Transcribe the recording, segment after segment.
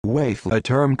Waifu, a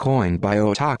term coined by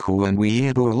Otaku and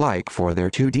Weeaboo alike for their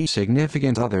 2D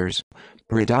significant others,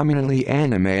 predominantly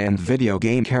anime and video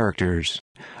game characters.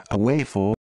 A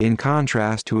waifu, in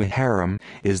contrast to a harem,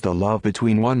 is the love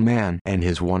between one man and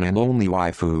his one and only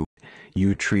waifu.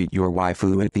 You treat your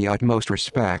waifu with the utmost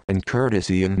respect and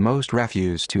courtesy and most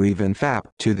refuse to even fap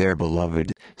to their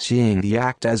beloved, seeing the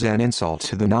act as an insult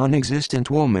to the non-existent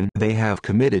woman they have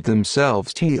committed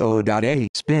themselves to.A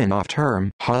spin-off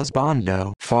term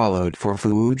Husbando followed for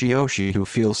Fujioshi who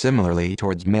feel similarly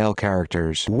towards male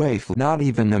characters. Waifu, not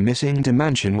even a missing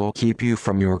dimension will keep you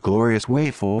from your glorious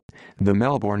waifu. The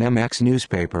Melbourne MX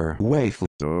newspaper. Waifu.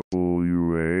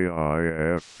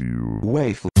 Waifu.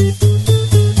 Waifu.